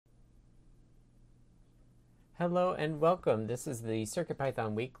Hello and welcome. This is the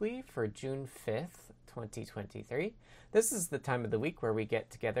CircuitPython Weekly for June 5th, 2023. This is the time of the week where we get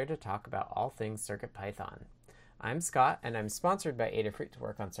together to talk about all things CircuitPython. I'm Scott and I'm sponsored by Adafruit to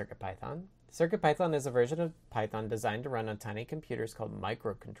work on CircuitPython. CircuitPython is a version of Python designed to run on tiny computers called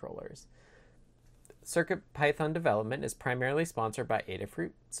microcontrollers. CircuitPython development is primarily sponsored by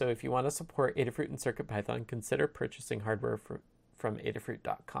Adafruit, so if you want to support Adafruit and CircuitPython, consider purchasing hardware from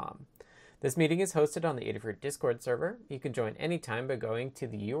Adafruit.com. This meeting is hosted on the Adafruit Discord server. You can join anytime by going to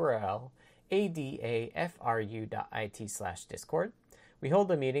the URL adafru.it/discord. We hold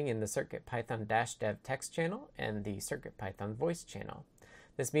a meeting in the CircuitPython-dev text channel and the CircuitPython voice channel.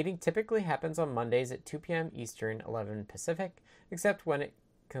 This meeting typically happens on Mondays at 2 p.m. Eastern, 11 Pacific, except when it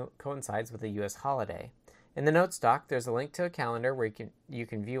coincides with a U.S. holiday. In the notes doc, there's a link to a calendar where you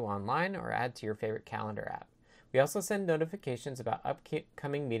can view online or add to your favorite calendar app. We also send notifications about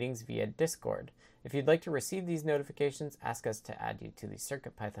upcoming meetings via Discord. If you'd like to receive these notifications, ask us to add you to the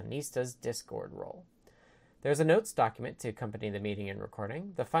CircuitPythonistas Discord role. There's a notes document to accompany the meeting and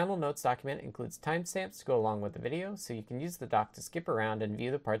recording. The final notes document includes timestamps to go along with the video, so you can use the doc to skip around and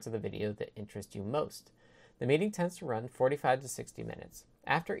view the parts of the video that interest you most. The meeting tends to run 45 to 60 minutes.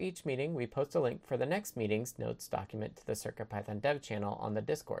 After each meeting, we post a link for the next meeting's notes document to the CircuitPython dev channel on the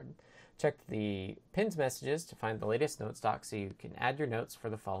Discord. Check the pinned messages to find the latest notes doc so you can add your notes for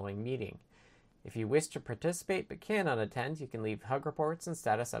the following meeting. If you wish to participate but cannot attend, you can leave hug reports and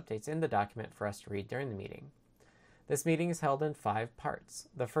status updates in the document for us to read during the meeting. This meeting is held in 5 parts.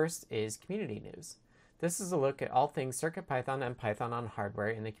 The first is community news. This is a look at all things CircuitPython and Python on hardware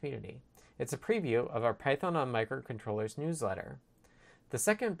in the community. It's a preview of our Python on Microcontrollers newsletter. The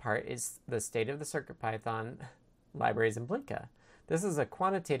second part is the state of the CircuitPython libraries in Blinka. This is a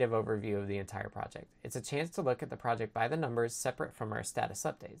quantitative overview of the entire project. It's a chance to look at the project by the numbers separate from our status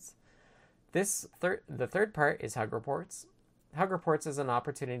updates. The third part is Hug Reports. Hug Reports is an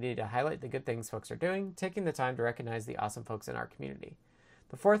opportunity to highlight the good things folks are doing, taking the time to recognize the awesome folks in our community.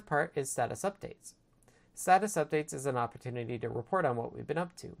 The fourth part is Status Updates. Status Updates is an opportunity to report on what we've been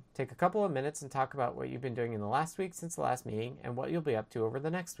up to. Take a couple of minutes and talk about what you've been doing in the last week since the last meeting and what you'll be up to over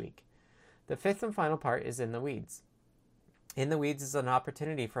the next week. The fifth and final part is In the Weeds. In the Weeds is an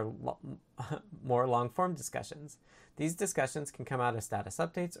opportunity for more long-form discussions. These discussions can come out of status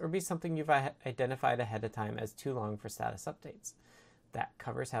updates or be something you've identified ahead of time as too long for status updates. That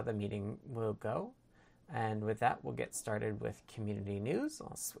covers how the meeting will go. And with that, we'll get started with community news.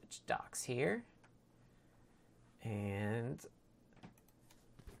 I'll switch docs here and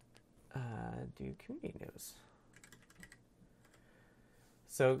do community news.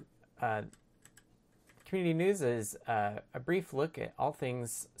 So, community news is a brief look at all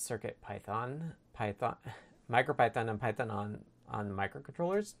things CircuitPython, MicroPython, and Python on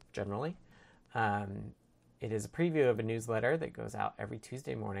microcontrollers generally. It is a preview of a newsletter that goes out every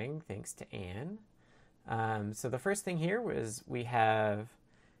Tuesday morning, thanks to Anne. So the first thing here was we have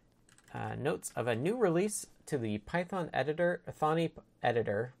notes of a new release to the Python editor, Thani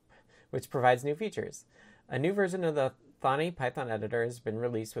editor, which provides new features. A new version of the Thani Python editor has been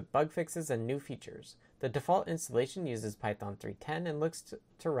released with bug fixes and new features. The default installation uses Python 3.10 and looks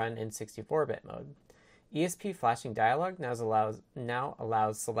to run in 64-bit mode. ESP flashing dialog now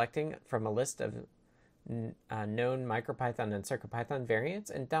allows selecting from a list of known MicroPython and CircuitPython variants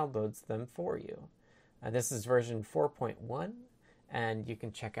and downloads them for you. This is version 4.1, and you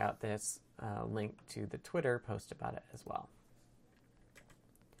can check out this link to the Twitter post about it as well.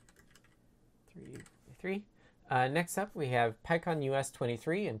 3. Next up, we have PyCon US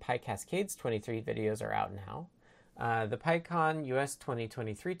 23 and PyCascades 23 videos are out now. The PyCon US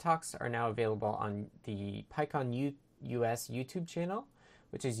 2023 talks are now available on the PyCon US YouTube channel,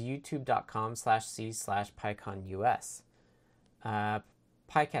 which is youtube.com/c/PyConUS.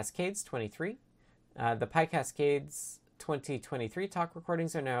 PyCascades 23. The PyCascades 2023 talk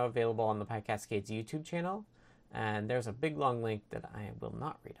recordings are now available on the PyCascades YouTube channel, and there's a big long link that I will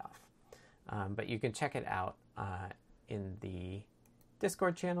not read off. But you can check it out in the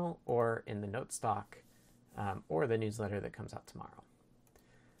Discord channel or in the notes doc or the newsletter that comes out tomorrow.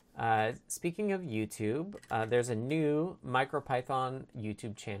 Speaking of YouTube, there's a new MicroPython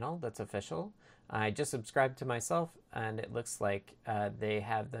YouTube channel that's official. I just subscribed to myself, and it looks like they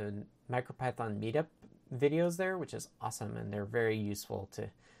have the MicroPython meetup videos there, which is awesome, and they're very useful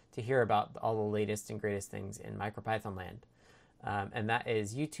to hear about all the latest and greatest things in MicroPython land. And that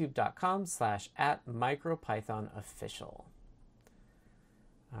is youtube.com/@MicroPythonOfficial.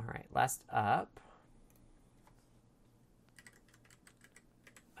 All right, last up,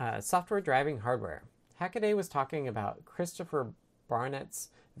 software driving hardware. Hackaday was talking about Christopher Barnett's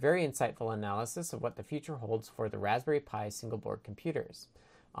very insightful analysis of what the future holds for the Raspberry Pi single-board computers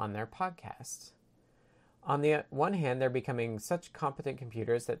on their podcast. On the one hand, they're becoming such competent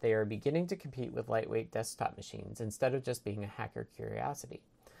computers that they are beginning to compete with lightweight desktop machines instead of just being a hacker curiosity.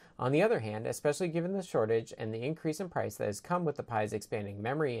 On the other hand, especially given the shortage and the increase in price that has come with the Pi's expanding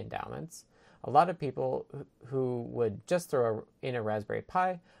memory endowments, a lot of people who would just throw in a Raspberry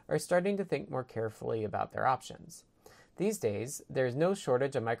Pi are starting to think more carefully about their options. These days, there's no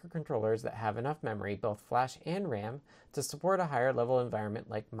shortage of microcontrollers that have enough memory, both flash and RAM, to support a higher level environment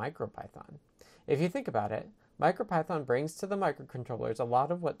like MicroPython. If you think about it, MicroPython brings to the microcontrollers a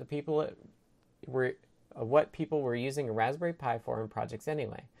lot of what people were using a Raspberry Pi for in projects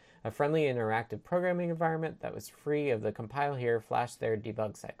anyway. A friendly interactive programming environment that was free of the compile here, flash there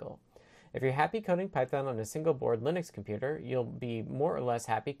debug cycle. If you're happy coding Python on a single board Linux computer, you'll be more or less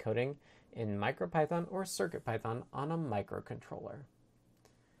happy coding in MicroPython or CircuitPython on a microcontroller.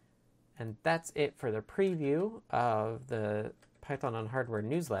 And that's it for the preview of the Python on Hardware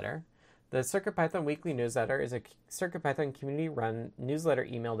newsletter. The CircuitPython weekly newsletter is a CircuitPython community-run newsletter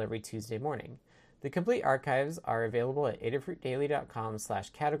emailed every Tuesday morning. The complete archives are available at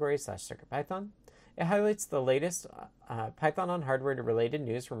adafruitdaily.com/category/CircuitPython. It highlights the latest Python on hardware-related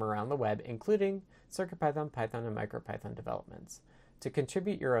news from around the web, including CircuitPython, Python, and MicroPython developments. To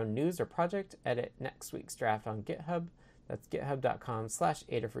contribute your own news or project, edit next week's draft on GitHub. That's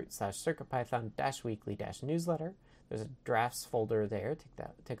github.com/adafruit/CircuitPython-weekly-newsletter. There's a drafts folder there.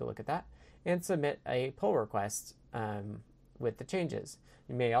 Take a look at that. And submit a pull request with the changes.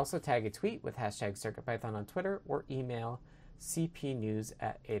 You may also tag a tweet with hashtag CircuitPython on Twitter or email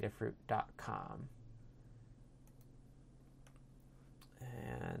cpnews@adafruit.com.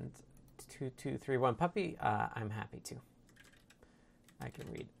 And 2231 Puppy, I'm happy to. I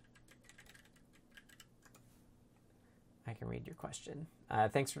can read your question.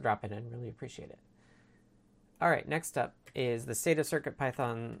 Thanks for dropping in. Really appreciate it. All right, next up is the state of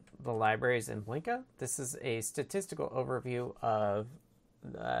CircuitPython, the libraries in Blinka. This is a statistical overview of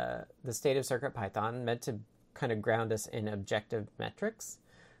the state of CircuitPython, meant to kind of ground us in objective metrics.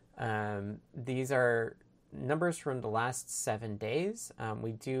 These are numbers from the last 7 days.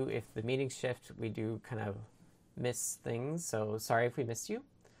 If the meetings shift, we do kind of miss things, so sorry if we missed you.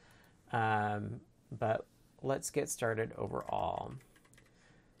 But let's get started overall.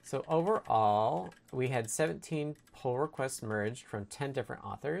 So overall, we had 17 pull requests merged from 10 different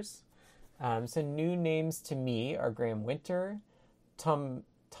authors. So new names to me are Graham Winter,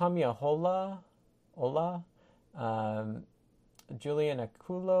 Tamia Ola, Julian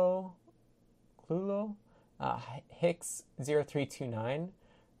Akulo, Hicks 0329,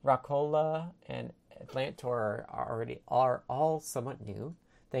 Racola, and Atlantor are all somewhat new.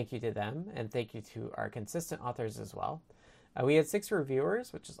 Thank you to them, and thank you to our consistent authors as well. We had 6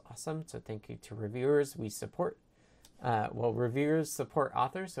 reviewers, which is awesome, so thank you to reviewers. We support, reviewers support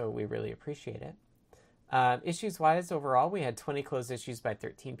authors, so we really appreciate it. Issues-wise, overall, we had 20 closed issues by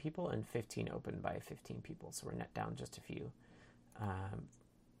 13 people and 15 open by 15 people, so we're net down just a few,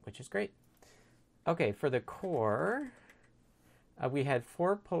 which is great. Okay, for the core, we had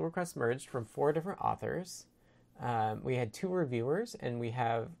 4 pull requests merged from 4 different authors. We had 2 reviewers, and we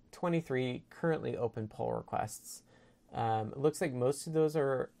have 23 currently open pull requests. It looks like most of those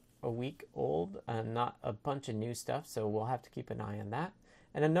are a week old, not a bunch of new stuff, so we'll have to keep an eye on that.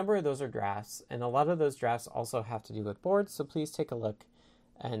 And a number of those are drafts, and a lot of those drafts also have to do with boards, so please take a look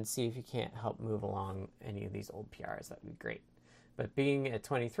and see if you can't help move along any of these old PRs. That would be great. But being at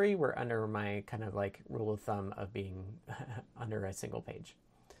 23, we're under my kind of like rule of thumb of being under a single page.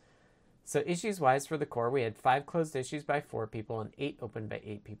 So issues-wise for the core, we had 5 closed issues by 4 people and 8 open by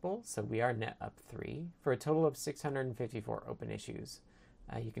 8 people. So we are net up 3 for a total of 654 open issues.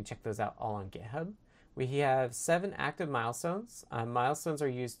 You can check those out all on GitHub. We have 7 active milestones. Milestones are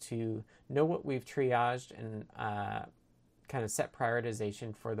used to know what we've triaged and kind of set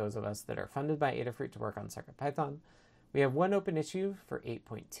prioritization for those of us that are funded by Adafruit to work on CircuitPython. We have 1 open issue for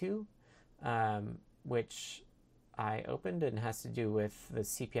 8.2, which I opened and has to do with the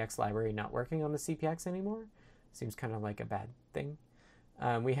CPX library not working on the CPX anymore. Seems kind of like a bad thing.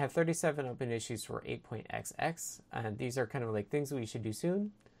 We have 37 open issues for 8.xx. These are kind of like things we should do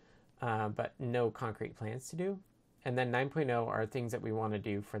soon, but no concrete plans to do. And then 9.0 are things that we want to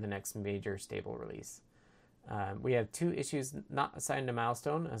do for the next major stable release. We have 2 issues not assigned a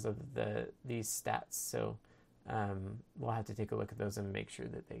milestone as of these stats, so we'll have to take a look at those and make sure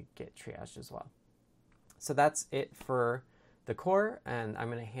that they get triaged as well. So that's it for the core, and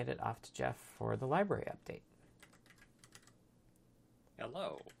I'm going to hand it off to Jeff for the library update.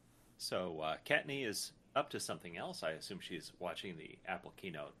 Hello. So Kattni is up to something else. I assume she's watching the Apple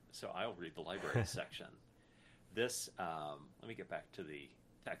keynote, so I'll read the library section. This, let me get back to the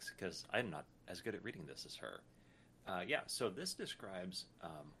text because I'm not as good at reading this as her. Yeah, so this describes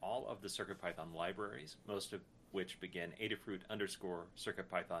all of the CircuitPython libraries, most of which begin Adafruit underscore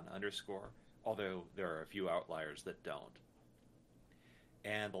CircuitPython underscore, although there are a few outliers that don't.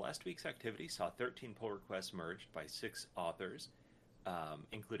 And the last week's activity saw 13 pull requests merged by 6 authors,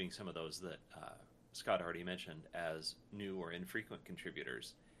 including some of those that Scott already mentioned as new or infrequent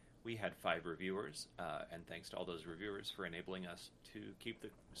contributors. We had 5 reviewers, and thanks to all those reviewers for enabling us to keep the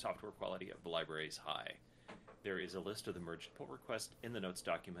software quality of the libraries high. There is a list of the merged pull requests in the notes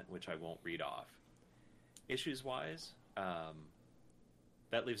document, which I won't read off. Issues-wise,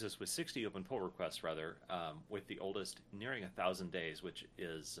 that leaves us with 60 open pull requests, with the oldest nearing 1,000 days, which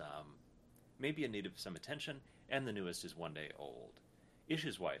is maybe in need of some attention, and the newest is 1 day old.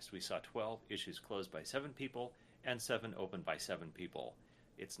 Issues-wise, we saw 12 issues closed by 7 people and 7 opened by 7 people.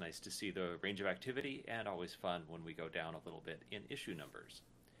 It's nice to see the range of activity and always fun when we go down a little bit in issue numbers.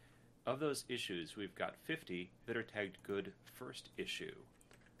 Of those issues, we've got 50 that are tagged good first issue.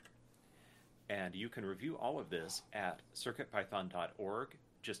 And you can review all of this at circuitpython.org.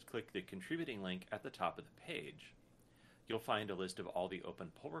 Just click the contributing link at the top of the page. You'll find a list of all the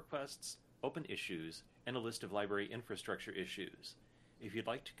open pull requests, open issues, and a list of library infrastructure issues. If you'd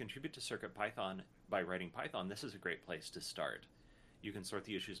like to contribute to CircuitPython by writing Python, this is a great place to start. You can sort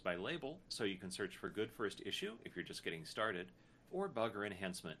the issues by label, so you can search for good first issue if you're just getting started, or bug or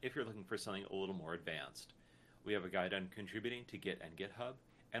enhancement if you're looking for something a little more advanced. We have a guide on contributing to Git and GitHub,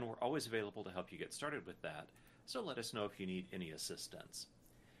 and we're always available to help you get started with that, so let us know if you need any assistance.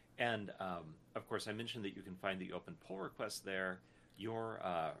 And, of course, I mentioned that you can find the open pull requests there. Your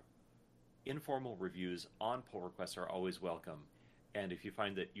informal reviews on pull requests are always welcome, and if you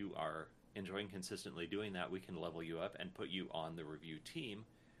find that you are enjoying consistently doing that, we can level you up and put you on the review team,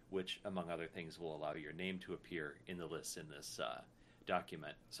 which, among other things, will allow your name to appear in the lists in this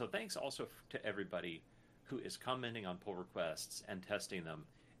document. So thanks also to everybody who is commenting on pull requests and testing them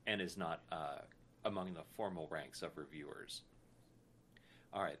and is not among the formal ranks of reviewers.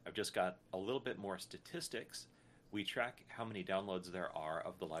 All right, I've just got a little bit more statistics. We track how many downloads there are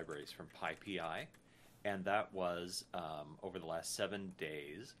of the libraries from PyPI, and that was, over the last 7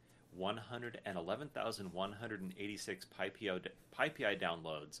 days, 111,186 PyPI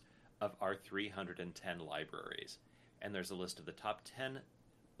downloads of our 310 libraries. And there's a list of the top 10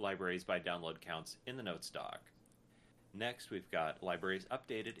 libraries by download counts in the notes doc. Next, we've got libraries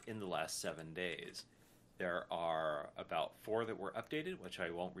updated in the last 7 days. There are about 4 that were updated, which I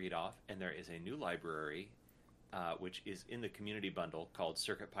won't read off, and there is a new library which is in the community bundle called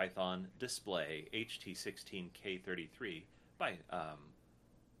CircuitPython Display HT16K33 by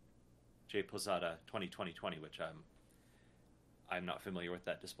J. Posada 2020, which I'm not familiar with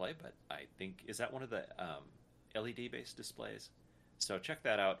that display, but I think, is that one of the LED-based displays? So check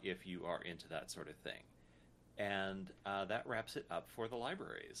that out if you are into that sort of thing. And that wraps it up for the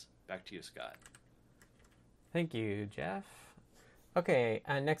libraries. Back to you, Scott. Thank you, Jeff. Okay,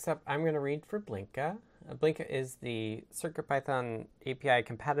 next up, I'm going to read for Blinka. Blinka is the CircuitPython API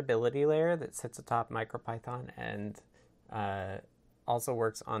compatibility layer that sits atop MicroPython and also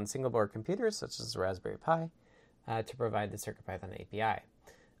works on single-board computers, such as the Raspberry Pi, to provide the CircuitPython API.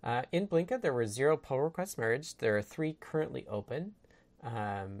 In Blinka, there were 0 pull requests merged. There are 3 currently open,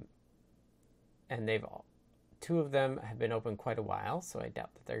 and 2 of them have been open quite a while, so I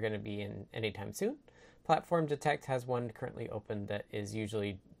doubt that they're going to be in anytime soon. Platform Detect has 1 currently open that is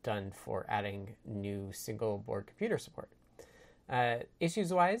usually done for adding new single-board computer support.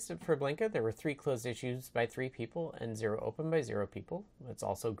 Issues-wise, for Blinka, there were 3 closed issues by 3 people and 0 open by 0 people. That's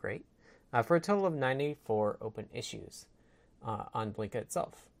also great. For a total of 94 open issues on Blinka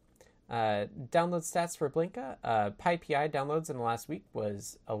itself. Download stats for Blinka. PyPI downloads in the last week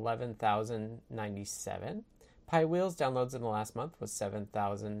was 11,097. PyWheels downloads in the last month was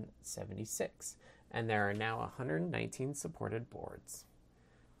 7,076. And there are now 119 supported boards.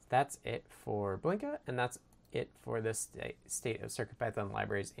 That's it for Blinka, and that's it for the state of CircuitPython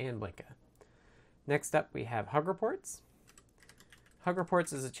libraries and Blinka. Next up, we have Hug Reports. Hug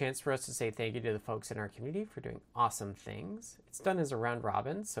Reports is a chance for us to say thank you to the folks in our community for doing awesome things. It's done as a round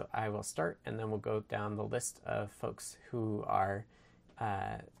robin, so I will start, and then we'll go down the list of folks who are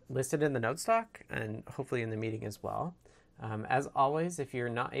listed in the notes doc, and hopefully in the meeting as well. As always, if you're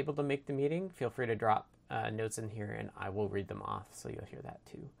not able to make the meeting, feel free to drop notes in here, and I will read them off, so you'll hear that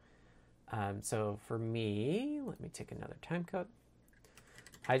too. So for me, let me take another time code.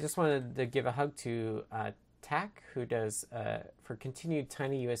 I just wanted to give a hug to TAC, who does for continued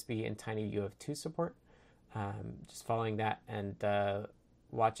Tiny USB and Tiny UF2 support. just following that and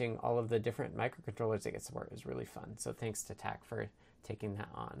watching all of the different microcontrollers that get support is really fun. So thanks to TAC for taking that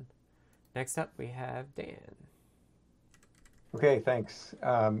on. Next up, we have Dan. Okay, thanks.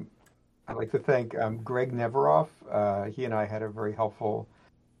 I'd like to thank Greg Neveroff. He and I had a very helpful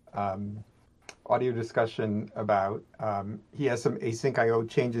audio discussion about, he has some async I/O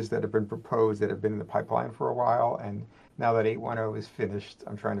changes that have been proposed that have been in the pipeline for a while, and now that 8.10 is finished,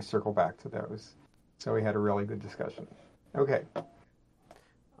 I'm trying to circle back to those. So we had a really good discussion. Okay.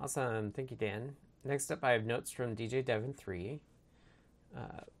 Awesome. Thank you, Dan. Next up, I have notes from DJ Devon 3.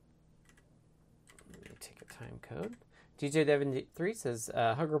 Let me take a time code. DJ Devon 3 says,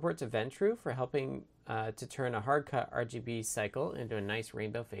 Hug report to Ventru for helping to turn a hard-cut RGB cycle into a nice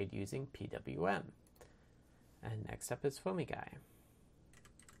rainbow fade using PWM. And next up is Foamy Guy.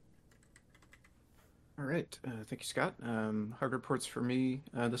 All right. Thank you, Scott. Hard reports for me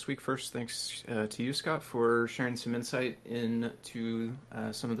this week. First, thanks to you, Scott, for sharing some insight into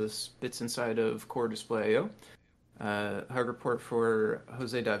some of the bits inside of Core Display I/O. Hard report for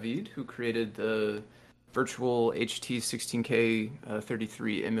Jose David, who created the virtual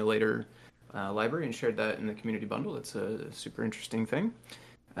HT16K33 emulator library and shared that in the community bundle. It's a super interesting thing.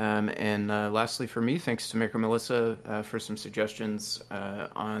 And lastly for me, thanks to Maker Melissa for some suggestions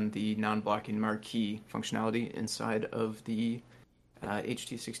on the non-blocking marquee functionality inside of the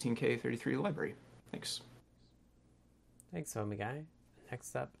HT16K33 library. Thanks. Thanks, Foamy Guy.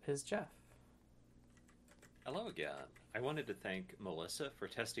 Next up is Jeff. Hello again. I wanted to thank Melissa for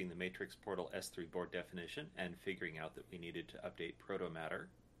testing the Matrix Portal S3 board definition and figuring out that we needed to update Protomatter.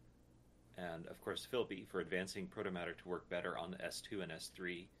 And of course, Phil B for advancing Protomatter to work better on the S2 and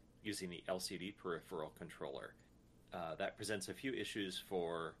S3 using the LCD peripheral controller. That presents a few issues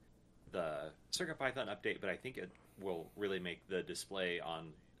for the CircuitPython update, but I think it will really make the display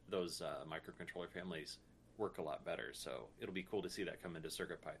on those microcontroller families work a lot better. So it'll be cool to see that come into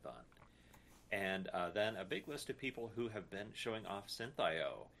CircuitPython. And then a big list of people who have been showing off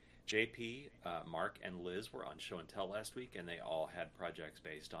SynthIO. JP, Mark, and Liz were on Show and Tell last week, and they all had projects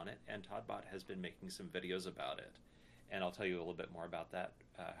based on it. And ToddBot has been making some videos about it. And I'll tell you a little bit more about that,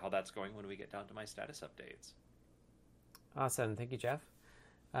 how that's going when we get down to my status updates. Awesome. Thank you, Jeff.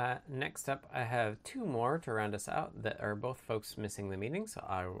 Next up, I have two more to round us out that are both folks missing the meeting, so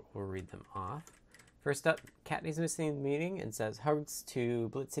I will read them off. First up, Katney's missing the meeting and says, hugs to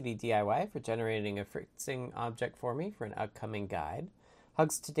Blitz City DIY for generating a fritzing object for me for an upcoming guide.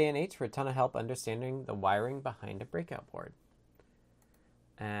 Hugs to Dan H for a ton of help understanding the wiring behind a breakout board.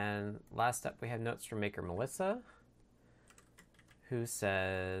 And last up, we have notes from Maker Melissa, who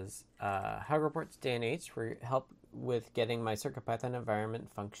says, hug report to Dan H for help with getting my CircuitPython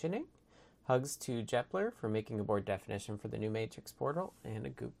environment functioning. Hugs to Jepler for making a board definition for the new Matrix portal, and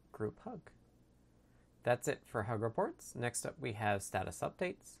a group hug. That's it for hug reports. Next up, we have status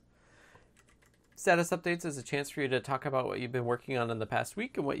updates. Status updates is a chance for you to talk about what you've been working on in the past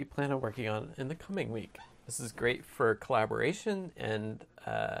week and what you plan on working on in the coming week. This is great for collaboration and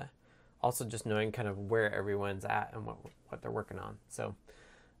also just knowing kind of where everyone's at and what they're working on. So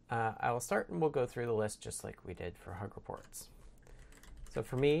I will start and we'll go through the list just like we did for hug reports. So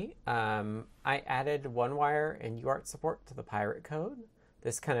for me, I added one-wire and UART support to the pirate code.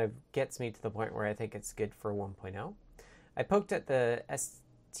 This kind of gets me to the point where I think it's good for 1.0. I poked at the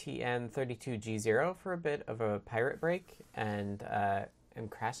STM32G0 for a bit of a pirate break, and I'm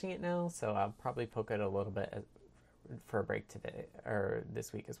crashing it now, so I'll probably poke it a little bit for a break today, or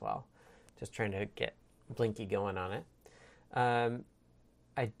this week as well. Just trying to get Blinky going on it. I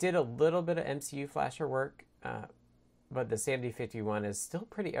did a little bit of MCU flasher work, but the SAMD51 is still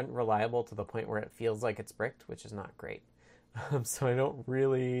pretty unreliable to the point where it feels like it's bricked, which is not great. So I don't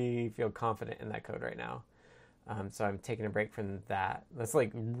really feel confident in that code right now. So I'm taking a break from that. That's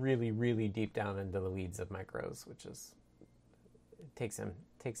like really, really deep down into the weeds of micros, which is it takes some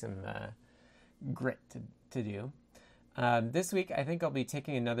grit to do. This week, I think I'll be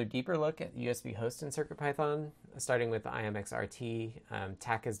taking another deeper look at USB host in CircuitPython, starting with the IMX-RT.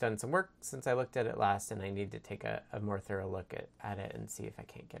 TAC has done some work since I looked at it last, and I need to take a more thorough look at it and see if I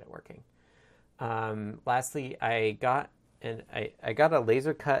can't get it working. Lastly, I got a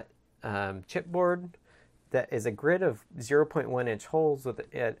laser cut chipboard that is a grid of 0.1 inch holes with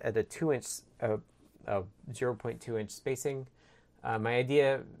at a 0.2 inch spacing. My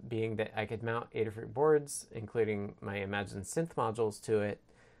idea being that I could mount Adafruit boards, including my Imagine Synth modules to it.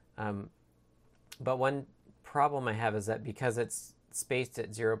 But one problem I have is that because it's spaced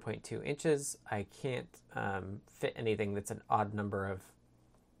at 0.2 inches, I can't fit anything that's an odd number of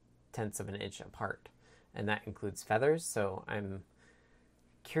tenths of an inch apart. And that includes feathers. So I'm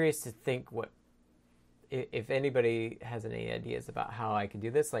curious to think what if anybody has any ideas about how I could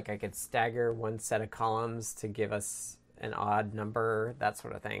do this, like I could stagger one set of columns to give us an odd number, that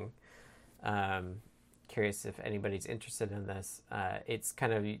sort of thing. Curious if anybody's interested in this. It's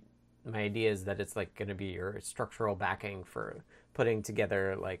kind of, my idea is that it's like going to be your structural backing for putting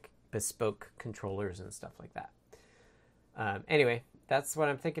together like bespoke controllers and stuff like that. Anyway, that's what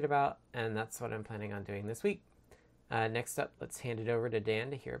I'm thinking about, and that's what I'm planning on doing this week. Next up, let's hand it over to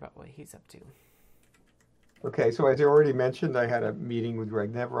Dan to hear about what he's up to. Okay, so as I already mentioned, I had a meeting with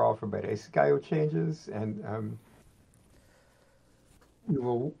Greg Neveroff about async I/O changes, and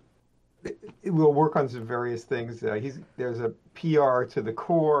we'll work on some various things. There's a PR to the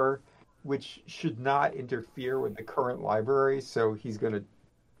core, which should not interfere with the current library, so he's going to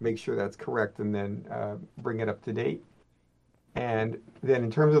make sure that's correct and then bring it up to date. And then in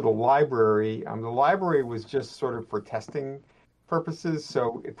terms of the library was just sort of for testing purposes,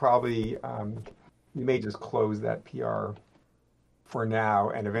 so it probably we may just close that PR for now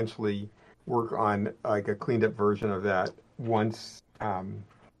and eventually work on like a cleaned up version of that once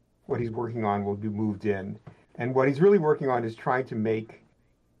what he's working on will be moved in. And what he's really working on is trying to make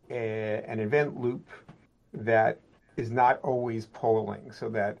an event loop that is not always polling, so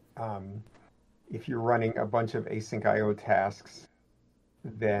that if you're running a bunch of async I/O tasks,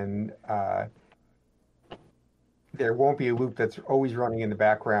 then there won't be a loop that's always running in the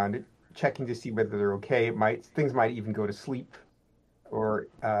background, checking to see whether they're okay. Things might even go to sleep, or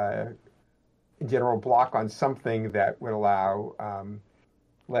in general block on something that would allow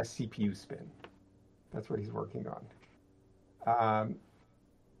less CPU spin. That's what he's working on.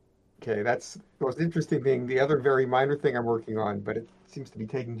 Okay, that's the most interesting thing. The other very minor thing I'm working on, but it seems to be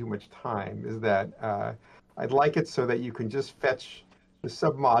taking too much time, is that I'd like it so that you can just fetch the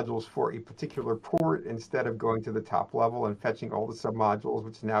submodules for a particular port instead of going to the top level and fetching all the submodules,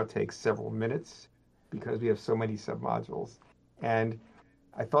 which now takes several minutes because we have so many submodules. And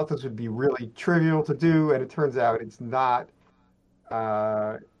I thought this would be really trivial to do, and it turns out it's not.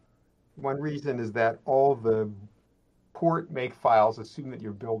 One reason is that all the port make files assume that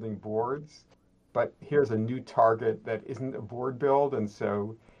you're building boards, but here's a new target that isn't a board build, and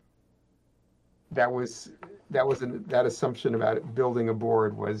so that assumption about it building a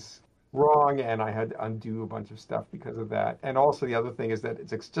board was wrong, and I had to undo a bunch of stuff because of that. And also the other thing is that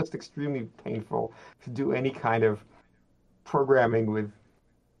it's just extremely painful to do any kind of programming with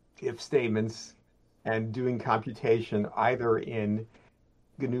if statements and doing computation either in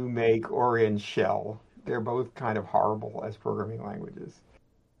GNU Make or in Shell. They're both kind of horrible as programming languages.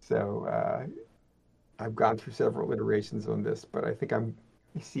 So I've gone through several iterations on this, but I think I'm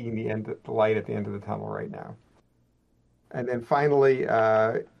seeing the light at the end of the tunnel right now. And then finally,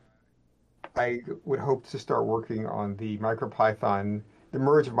 I would hope to start working on the MicroPython, the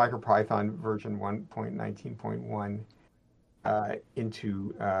merge of MicroPython version 1.19.1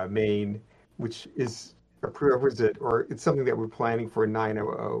 into main, which is a prerequisite, or it's something that we're planning for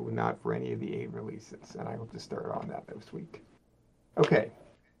 9.0.0, not for any of the 8 releases. And I hope to start on that this week. Okay.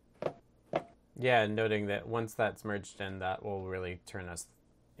 Yeah, and noting that once that's merged in, that will really turn us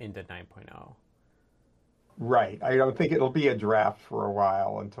into 9.0. Right. I don't think it'll be a draft for a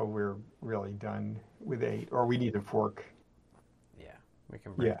while until we're really done with 8, or we need to fork. Yeah, we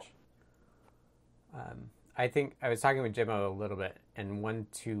can bridge. Yeah. I think I was talking with Jimmo a little bit, and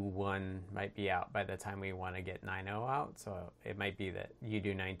 1.2.1 might be out by the time we want to get 9.0 out. So it might be that you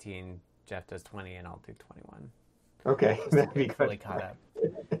do 19, Jeff does 20, and I'll do 21. Okay, that'd be fully caught up.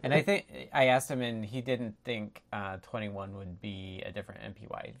 And I think I asked him, and he didn't think 21 would be a different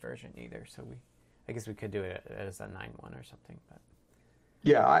MPY version either. So I guess we could do it as a 9.1 or something. But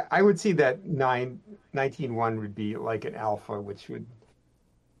yeah, I would see that 19.1 would be like an alpha, which would,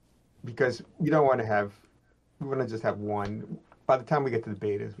 because we don't want to have. We want to just have one. By the time we get to the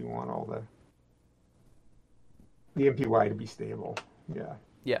betas, we want all the MPY to be stable. Yeah.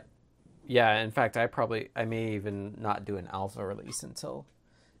 Yeah. Yeah. In fact, I may even not do an alpha release until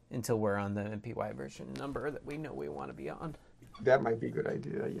we're on the MPY version number that we know we want to be on. That might be a good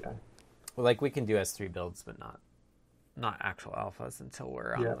idea. Yeah. Well, like we can do S3 builds, but not actual alphas until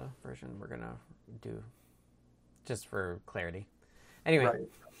we're on the version we're gonna do, just for clarity. Anyway, right.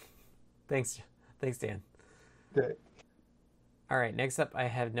 Thanks, Dan. Good. All right, next up I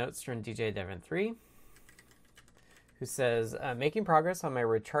have notes from DJ Devon 3, who says, making progress on my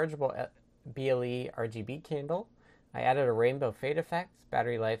rechargeable BLE RGB candle. I added a rainbow fade effect.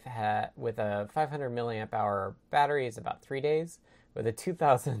 Battery life with a 500 milliamp hour battery is about 3 days. With a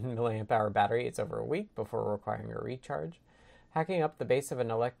 2000 milliamp hour battery, it's over a week before requiring a recharge. Hacking up the base of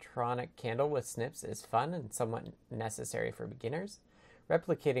an electronic candle with snips is fun and somewhat necessary for beginners.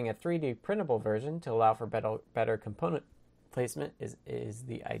 Replicating a 3D printable version to allow for better component placement is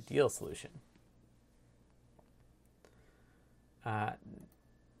the ideal solution.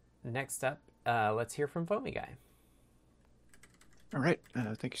 Next up, let's hear from Foamy Guy. All right.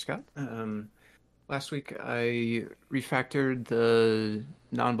 Thank you, Scott. Last week, I refactored the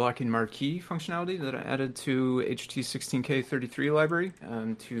non-blocking marquee functionality that I added to HT16K33 library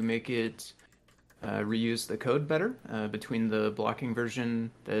to make it reuse the code better between the blocking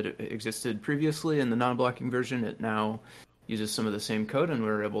version that existed previously and the non-blocking version. It now uses some of the same code, and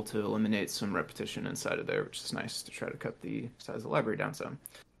we're able to eliminate some repetition inside of there, which is nice to try to cut the size of the library down some.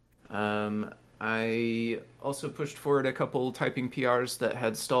 I also pushed forward a couple typing PRs that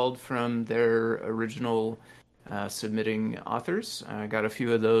had stalled from their original submitting authors. I got a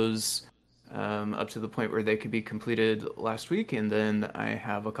few of those up to the point where they could be completed last week, and then I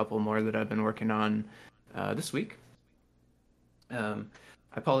have a couple more that I've been working on this week.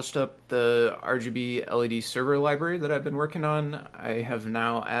 I polished up the RGB LED server library that I've been working on. I have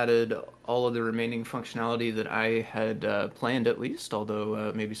now added all of the remaining functionality that I had planned at least,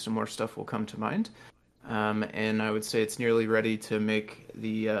 although maybe some more stuff will come to mind. And I would say it's nearly ready to make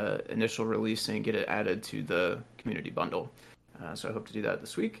the initial release and get it added to the community bundle. So I hope to do that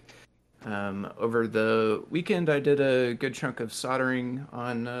this week. Over the weekend, I did a good chunk of soldering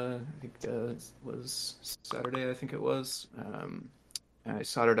on, I think it was Saturday, I think it was. I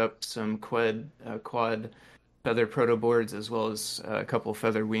soldered up some quad feather proto boards as well as a couple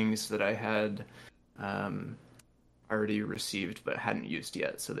feather wings that I had already received but hadn't used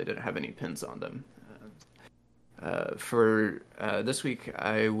yet, so they didn't have any pins on them. For this week,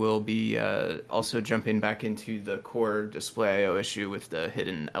 I will be also jumping back into the core display I/O issue with the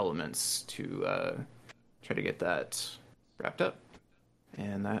hidden elements to try to get that wrapped up.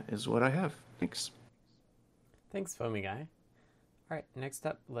 And that is what I have. Thanks. Thanks, Foamy Guy. All right, next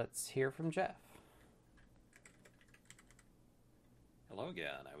up, let's hear from Jeff. Hello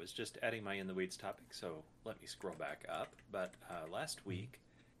again. I was just adding my In the Weeds topic, so let me scroll back up. But last week,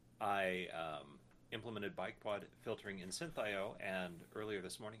 I implemented biquad filtering in SynthIO, and earlier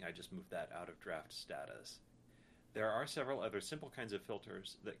this morning, I just moved that out of draft status. There are several other simple kinds of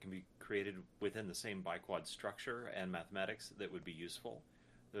filters that can be created within the same biquad structure and mathematics that would be useful.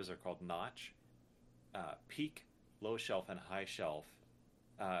 Those are called notch, peak, low shelf, and high shelf.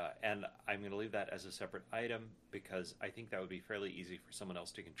 And I'm going to leave that as a separate item because I think that would be fairly easy for someone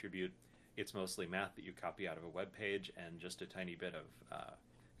else to contribute. It's mostly math that you copy out of a web page and just a tiny bit of,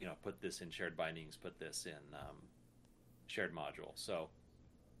 put this in shared bindings, put this in shared module. So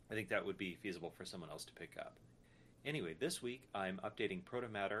I think that would be feasible for someone else to pick up. Anyway, this week I'm updating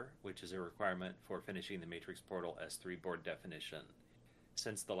ProtoMatter, which is a requirement for finishing the Matrix Portal S3 board definition.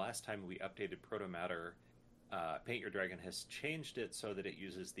 Since the last time we updated ProtoMatter, Paint Your Dragon has changed it so that it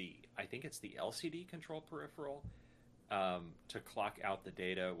uses I think it's the LCD control peripheral to clock out the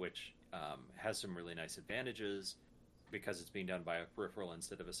data, which has some really nice advantages because it's being done by a peripheral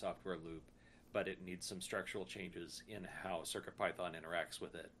instead of a software loop, but it needs some structural changes in how CircuitPython interacts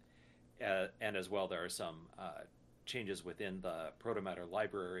with it. And as well, there are some changes within the ProtoMatter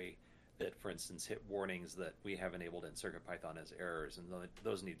library that, for instance, hit warnings that we have enabled in CircuitPython as errors, and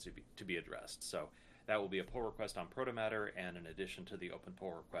those need to be addressed. So that will be a pull request on ProtoMatter and an addition to the open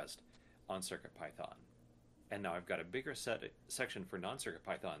pull request on CircuitPython. And now I've got a bigger section for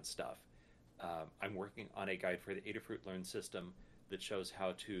non-CircuitPython stuff. I'm working on a guide for the Adafruit Learn system that shows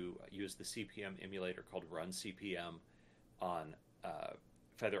how to use the CPM emulator called Run CPM on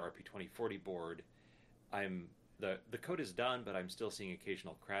Feather RP2040 board. The code is done, but I'm still seeing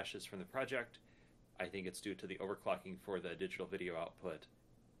occasional crashes from the project. I think it's due to the overclocking for the digital video output.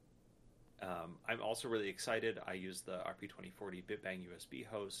 I'm also really excited. I use the RP2040 Bitbang USB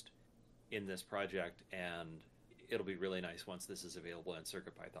host in this project, and it'll be really nice once this is available in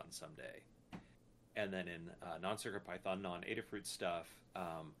CircuitPython someday. And then in non-CircuitPython, non-Adafruit stuff,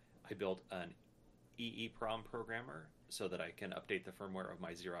 I built an EEPROM programmer so that I can update the firmware of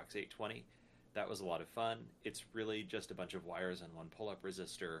my Xerox 820. That was a lot of fun. It's really just a bunch of wires and one pull-up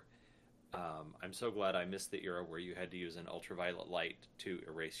resistor. I'm so glad I missed the era where you had to use an ultraviolet light to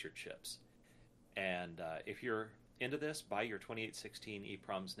erase your chips. And if you're into this, buy your 2816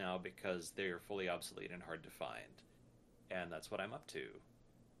 EEPROMs now because they're fully obsolete and hard to find. And that's what I'm up to.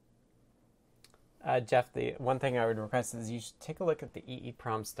 Jeff, the one thing I would request is you should take a look at the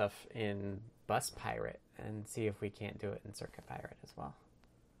EEPROM stuff in Bus Pirate and see if we can't do it in CircuitPython as well.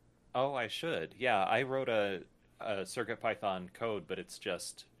 Oh, I should. Yeah, I wrote a CircuitPython code, but it's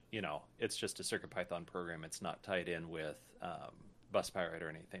just, it's just a CircuitPython program. It's not tied in with Bus Pirate or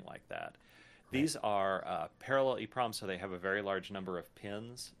anything like that. These are parallel EEPROMs, so they have a very large number of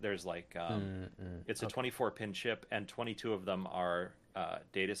pins. There's like, it's a 24-pin chip, and 22 of them are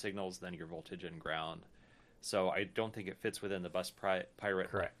data signals, then your voltage and ground. So I don't think it fits within the Bus Pirate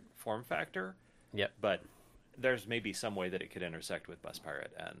form factor. Yep. But there's maybe some way that it could intersect with Bus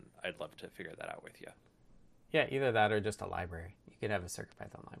Pirate, and I'd love to figure that out with you. Yeah, either that or just a library. You could have a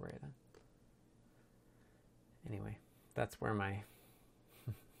CircuitPython library then. Anyway, that's where my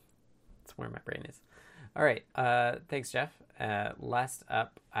brain is. All right, thanks, Jeff. Last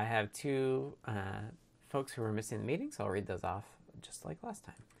up, I have two folks who were missing the meeting, so I'll read those off just like last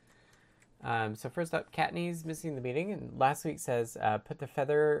time. So first up, Katney's missing the meeting, and last week says, put the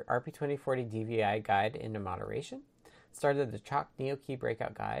Feather RP2040 DVI guide into moderation. Started the Chalk NeoKey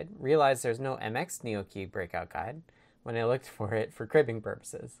breakout guide. Realized there's no MX NeoKey breakout guide when I looked for it for cribbing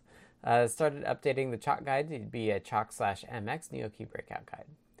purposes. Started updating the Chalk guide to be a Chalk/MX NeoKey breakout guide.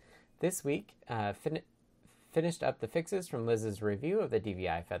 This week, finished up the fixes from Liz's review of the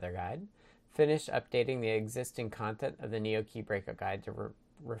DVI Feather guide. Finished updating the existing content of the NeoKey breakout guide to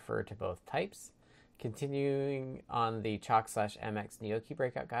refer to both types. Continuing on the Chalk/MX NeoKey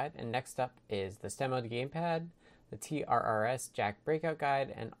breakout guide. And next up is the STEMO gamepad, the TRRS Jack breakout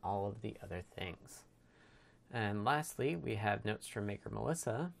guide, and all of the other things. And lastly, we have notes from Maker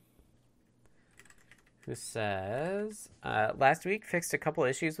Melissa, who says, last week fixed a couple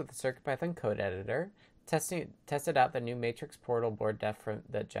issues with the CircuitPython code editor, tested out the new matrix portal board def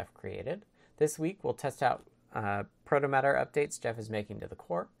that Jeff created. This week we'll test out protomatter updates Jeff is making to the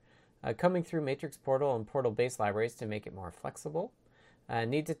core, coming through matrix portal and portal base libraries to make it more flexible.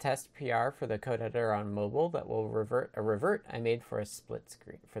 Need to test PR for the code editor on mobile that will revert I made for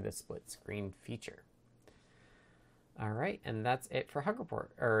the split screen feature. All right, and that's it for Hug Report,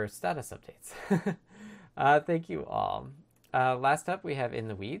 or status updates. Thank you all. Last up, we have In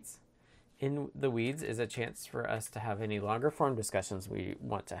the Weeds. In the Weeds is a chance for us to have any longer form discussions we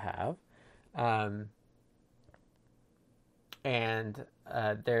want to have. And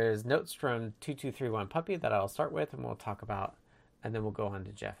there's notes from 2231 Puppy that I'll start with and we'll talk about, and then we'll go on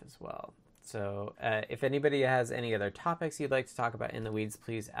to Jeff as well. So if anybody has any other topics you'd like to talk about in the weeds,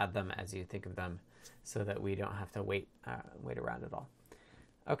 please add them as you think of them so that we don't have to wait around at all.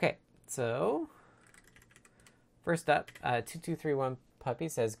 Okay, so first up, 2231 Puppy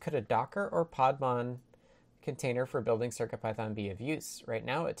says, could a Docker or Podmon container for building CircuitPython be of use? Right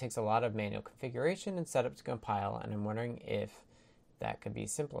now, it takes a lot of manual configuration and setup to compile, and I'm wondering if that could be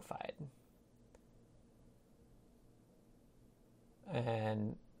simplified.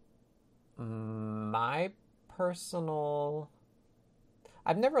 And my personal...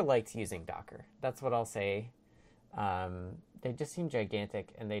 I've never liked using Docker. That's what I'll say. They just seem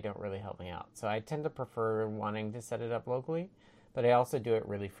gigantic, and they don't really help me out. So I tend to prefer wanting to set it up locally, but I also do it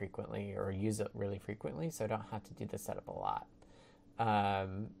really frequently, or use it really frequently, so I don't have to do the setup a lot.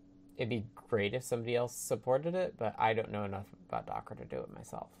 It'd be great if somebody else supported it, but I don't know enough about Docker to do it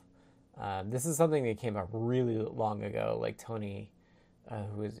myself. This is something that came up really long ago, like Tony,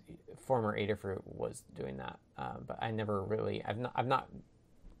 who is former Adafruit, was doing that, but I never really, I've not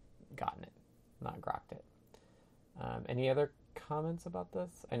gotten it, not grokked it. Any other comments about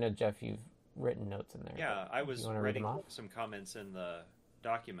this? I know, Jeff, you've written notes in there. Yeah, I was writing some comments in the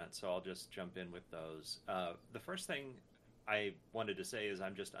document, so I'll just jump in with those. The first thing I wanted to say is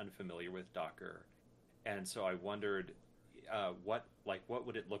I'm just unfamiliar with Docker, and so I wondered what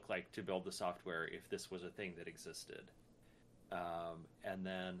would it look like to build the software if this was a thing that existed. And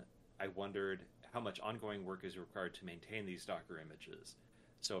then I wondered how much ongoing work is required to maintain these Docker images.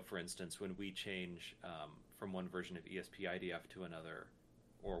 So, for instance, when we change from one version of ESP-IDF to another,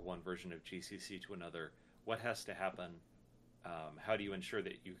 or one version of GCC to another, what has to happen? How do you ensure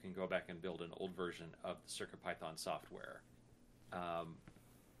that you can go back and build an old version of the CircuitPython software?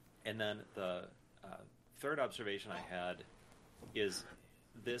 And then the third observation I had is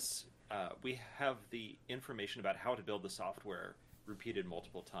this. We have the information about how to build the software repeated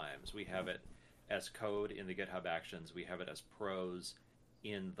multiple times. We have it as code in the GitHub Actions. We have it as prose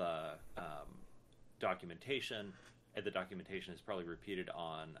in the documentation. And the documentation is probably repeated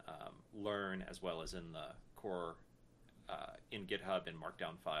on Learn, as well as in the core in GitHub in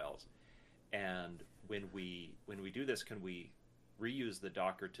Markdown files. And when we do this, can we reuse the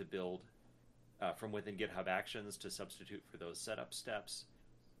Docker to build from within GitHub Actions to substitute for those setup steps?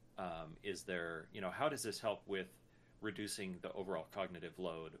 Is there, how does this help with reducing the overall cognitive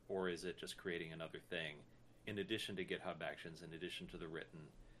load, or is it just creating another thing in addition to GitHub Actions, in addition to the written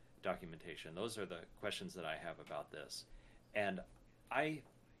documentation? Those are the questions that I have about this. And I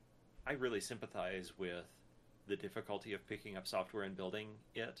really sympathize with the difficulty of picking up software and building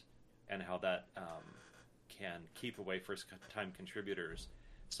it. and how that can keep away first-time contributors.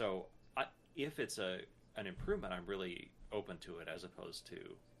 So if it's an improvement, I'm really open to it as opposed to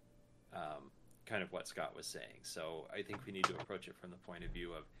kind of what Scott was saying. So I think we need to approach it from the point of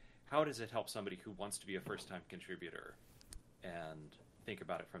view of how does it help somebody who wants to be a first-time contributor, and think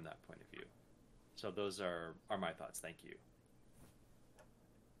about it from that point of view. So those are my thoughts. Thank you.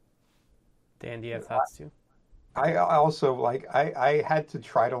 Dan, do you have thoughts too? I also I had to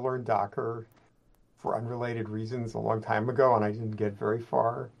try to learn Docker for unrelated reasons a long time ago, and I didn't get very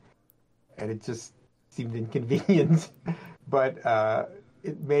far, and it just seemed inconvenient. But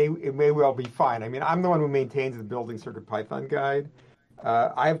it may well be fine. I mean, I'm the one who maintains the building CircuitPython guide.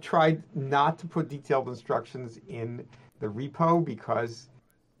 I've tried not to put detailed instructions in the repo because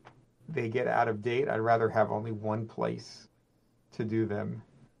they get out of date. I'd rather have only one place to do them.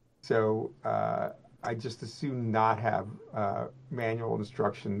 So I just assume not have manual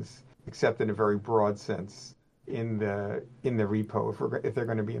instructions, except in a very broad sense, in the repo if they're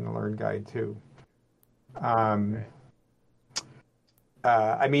going to be in the Learn Guide too.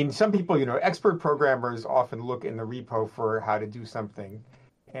 I mean, some people, expert programmers often look in the repo for how to do something,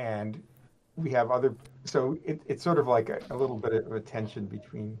 and we have other. So it's sort of like a little bit of a tension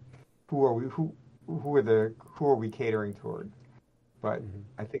between who are we catering toward. But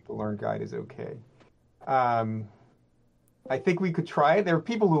I think the Learn Guide is okay. I think we could try it. There are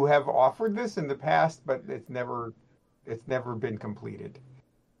people who have offered this in the past, but it's never been completed.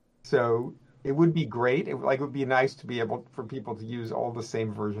 So it would be great. It would be nice to be able for people to use all the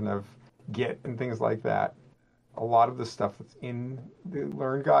same version of Git and things like that. A lot of the stuff that's in the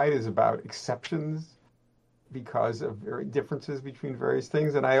Learn Guide is about exceptions because of differences between various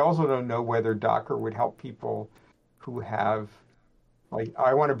things. And I also don't know whether Docker would help people who have,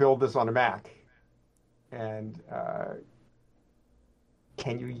 I want to build this on a Mac. And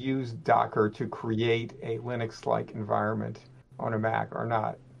can you use Docker to create a Linux-like environment on a Mac or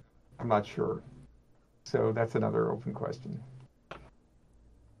not? I'm not sure. So that's another open question.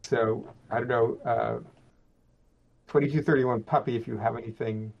 So I don't know, 2231 Puppy, if you have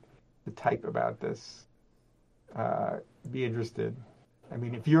anything to type about this, be interested. I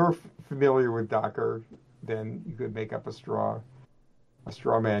mean, if you're familiar with Docker, then you could make up a straw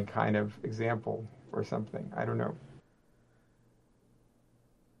man kind of example or something. I don't know.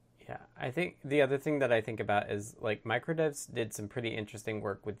 Yeah, I think the other thing that I think about is microdevs did some pretty interesting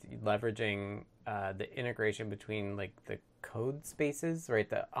work with leveraging the integration between the code spaces, right?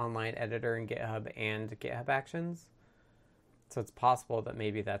 The online editor in GitHub and GitHub Actions. So it's possible that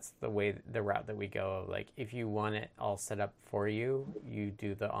maybe that's the route that we go. If you want it all set up for you, you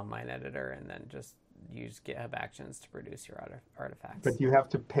do the online editor and then just use GitHub Actions to produce your artifacts. But do you have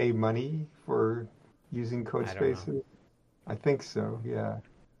to pay money for using code spaces? Know. I think so, yeah.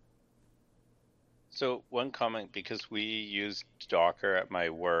 So one comment, because we use Docker at my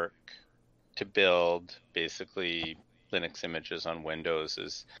work to build basically Linux images on Windows,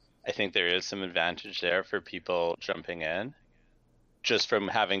 is I think there is some advantage there for people jumping in. Just from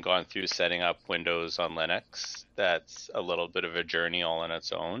having gone through setting up Windows on Linux, that's a little bit of a journey all on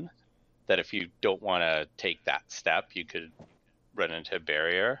its own. That if you don't want to take that step, you could run into a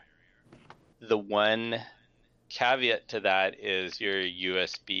barrier. The one caveat to that is your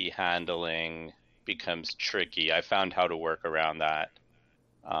USB handling becomes tricky. I found how to work around that,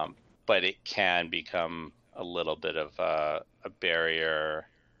 but it can become a little bit of a barrier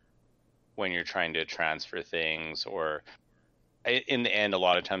when you're trying to transfer things. Or in the end, a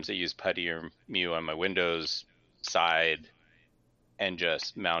lot of times I use Putty or Mu on my Windows side and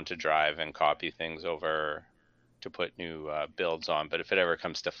just mount a drive and copy things over to put new builds on. But if it ever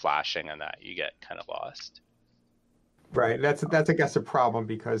comes to flashing and that, you get kind of lost. Right. That's I guess a problem,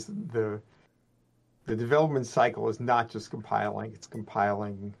 because the development cycle is not just compiling; it's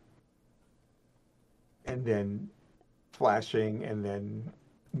compiling and then flashing and then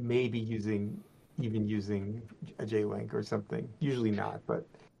maybe using a JLink or something. Usually not, but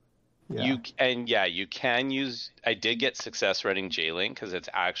yeah. You can use. I did get success running JLink because it's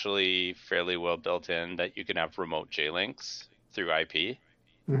actually fairly well built in that you can have remote JLinks through IP.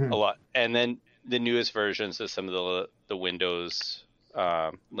 Mm-hmm. A lot, and then the newest versions of some of the Windows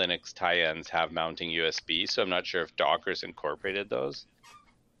Linux tie-ins have mounting USB. So I'm not sure if Docker's incorporated those.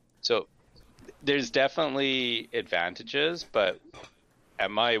 So there's definitely advantages, but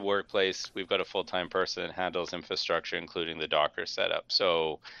at my workplace, we've got a full-time person that handles infrastructure, including the Docker setup.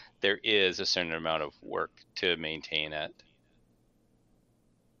 So there is a certain amount of work to maintain it.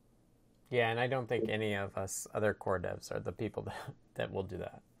 Yeah, and I don't think any of us other core devs are the people that will do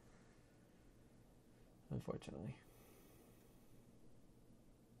that, unfortunately.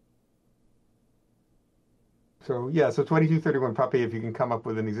 So yeah, so 2231 puppy, if you can come up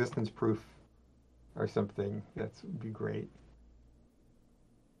with an existence proof or something, that would be great.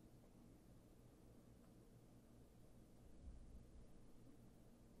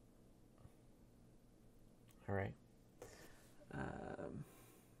 All right.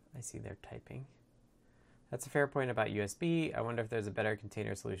 I see they're typing. That's a fair point about USB. I wonder if there's a better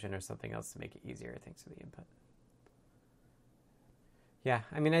container solution or something else to make it easier. Thanks for the input. Yeah,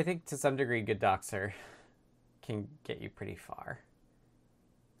 I mean, I think to some degree, good docs can get you pretty far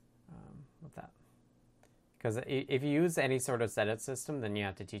with that. Because if you use any sort of setup system, then you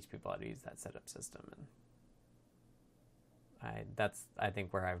have to teach people how to use that setup system. And that's, I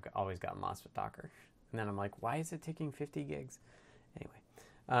think, where I've always gotten lost with Docker. And then I'm like, why is it taking 50 gigs?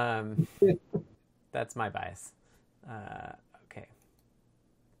 Anyway, that's my bias. Okay.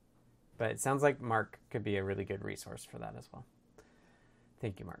 But it sounds like Mark could be a really good resource for that as well.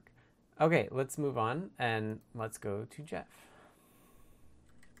 Thank you, Mark. Okay, let's move on and let's go to Jeff.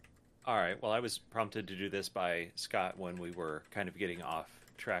 All right. Well, I was prompted to do this by Scott when we were kind of getting off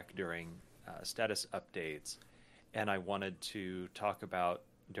track during status updates. And I wanted to talk about,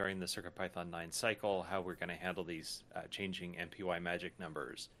 during the CircuitPython 9 cycle, how we're going to handle these changing MPY magic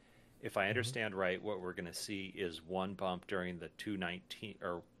numbers. If I understand right, what we're going to see is one bump during the 2.19,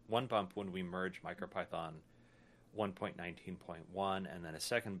 or one bump when we merge MicroPython 1.19.1, and then a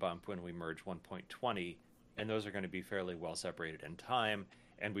second bump when we merge 1.20, and those are going to be fairly well separated in time,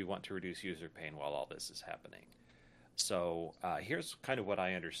 and we want to reduce user pain while all this is happening. So here's kind of what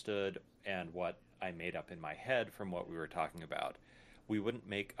I understood and what I made up in my head from what we were talking about. We wouldn't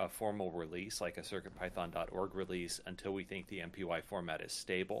make a formal release like a CircuitPython.org release until we think the MPY format is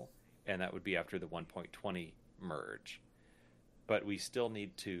stable, and that would be after the 1.20 merge. But we still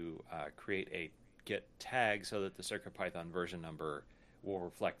need to create a Git tag so that the CircuitPython version number will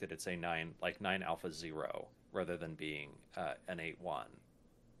reflect that it's a 9 alpha 0 rather than being an 8.1.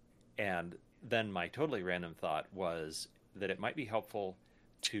 And then my totally random thought was that it might be helpful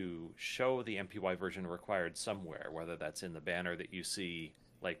to show the MPY version required somewhere, whether that's in the banner that you see,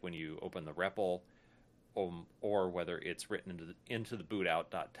 like when you open the REPL, or whether it's written into the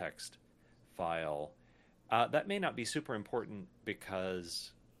bootout.txt file. That may not be super important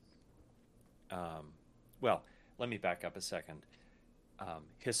because, well, let me back up a second.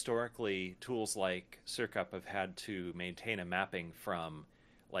 Historically, tools like CircUp have had to maintain a mapping from,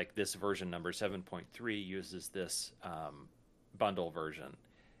 like, this version number 7.3 uses this bundle version.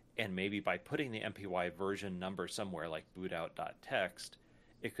 And maybe by putting the MPY version number somewhere like bootout.txt,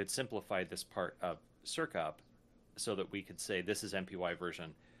 it could simplify this part of CircUp so that we could say this is MPY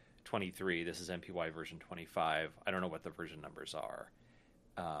version 23, this is MPY version 25. I don't know what the version numbers are.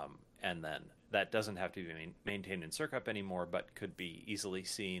 And then that doesn't have to be maintained in CircUp anymore, but could be easily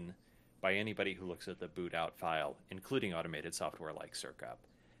seen by anybody who looks at the boot out file, including automated software like CircUp.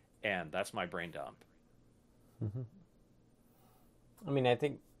 And that's my brain dump. Mm-hmm. I mean, I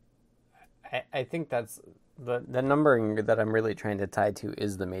think that's the numbering that I'm really trying to tie to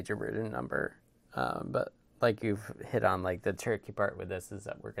is the major version number. But like you've hit on, like the tricky part with this is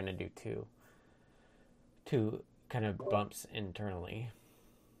that we're going to do two kind of bumps internally.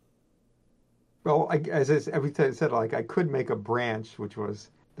 Well, every time I said, like, I could make a branch, which was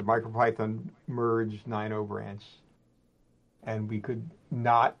the MicroPython merge 9.0 branch, and we could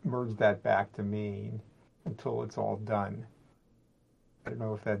not merge that back to main until it's all done. I don't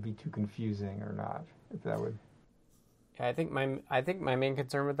know if that'd be too confusing or not. If that would. Yeah, I think my main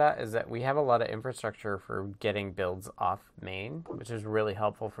concern with that is that we have a lot of infrastructure for getting builds off main, which is really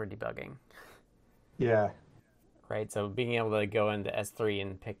helpful for debugging. Yeah. Right, so being able to go into S3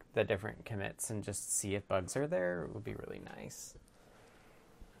 and pick the different commits and just see if bugs are there would be really nice.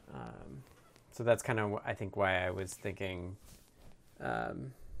 So that's kind of, I think, why I was thinking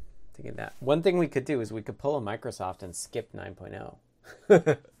that. One thing we could do is we could pull a Microsoft and skip 9.0.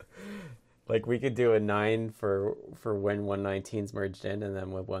 Like we could do a 9 for when 119's merged in, and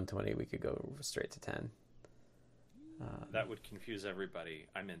then with 120 we could go straight to 10. That would confuse everybody.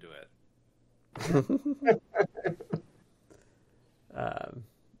 I'm into it.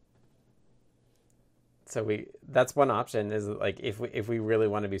 So that's one option, is like if we really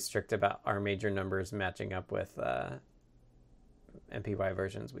want to be strict about our major numbers matching up with MPY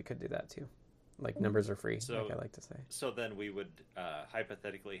versions, we could do that too. Like numbers are free, so, like I like to say. So then we would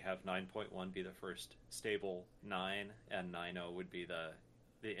hypothetically have 9.1 be the first stable 9, and 9.0 would be the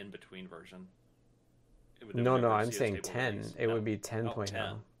in-between version. No, I'm saying 10. Release. It would be 10.0.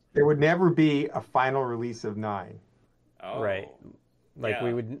 10. There would never be a final release of 9. Oh. Right. Like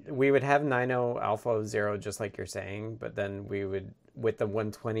Yeah. we would have 9.0 alpha 0 just like you're saying, but then we would, with the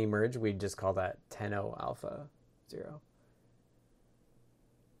 120 merge, we'd just call that 10.0 alpha 0.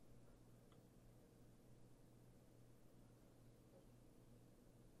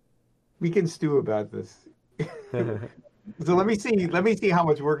 We can stew about this. So let me see how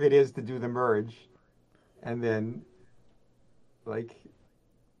much work it is to do the merge, and then like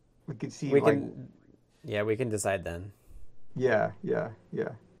we could see We like can, yeah, we can decide then. yeah.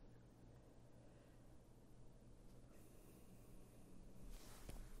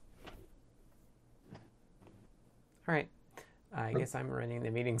 All right. I guess I'm running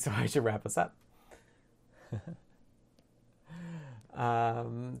the meeting, so I should wrap us up.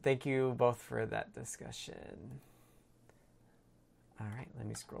 Thank you both for that discussion. All right, let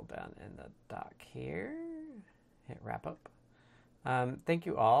me scroll down in the doc here. Hit wrap up. Thank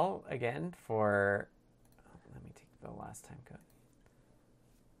you all again for... let me take the last time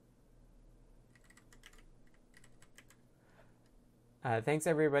code. Thanks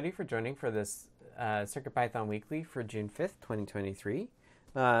everybody for joining for this CircuitPython Weekly for June 5th, 2023.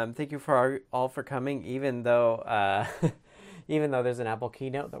 Thank you all for coming, even though even though there's an Apple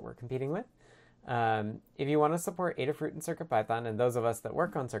keynote that we're competing with. If you want to support Adafruit and CircuitPython, and those of us that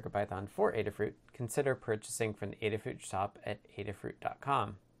work on CircuitPython for Adafruit, consider purchasing from the Adafruit shop at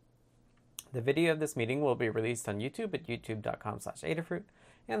adafruit.com. The video of this meeting will be released on YouTube at youtube.com/Adafruit,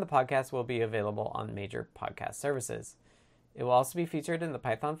 and the podcast will be available on major podcast services. It will also be featured in the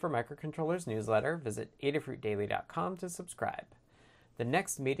Python for Microcontrollers newsletter. Visit adafruitdaily.com to subscribe. The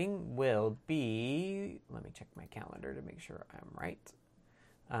next meeting will be, let me check my calendar to make sure I'm right,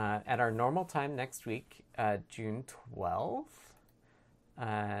 at our normal time next week, June 12th.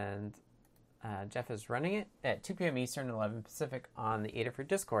 And Jeff is running it at 2 p.m. Eastern, 11 Pacific on the Adafruit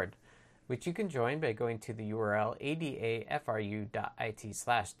Discord, which you can join by going to the URL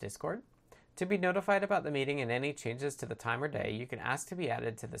adafru.it/discord. To be notified about the meeting and any changes to the time or day, you can ask to be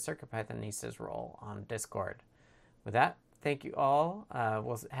added to the CircuitPythonistas role on Discord. With that, thank you all.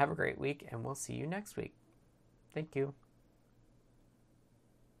 We'll have a great week, and we'll see you next week. Thank you.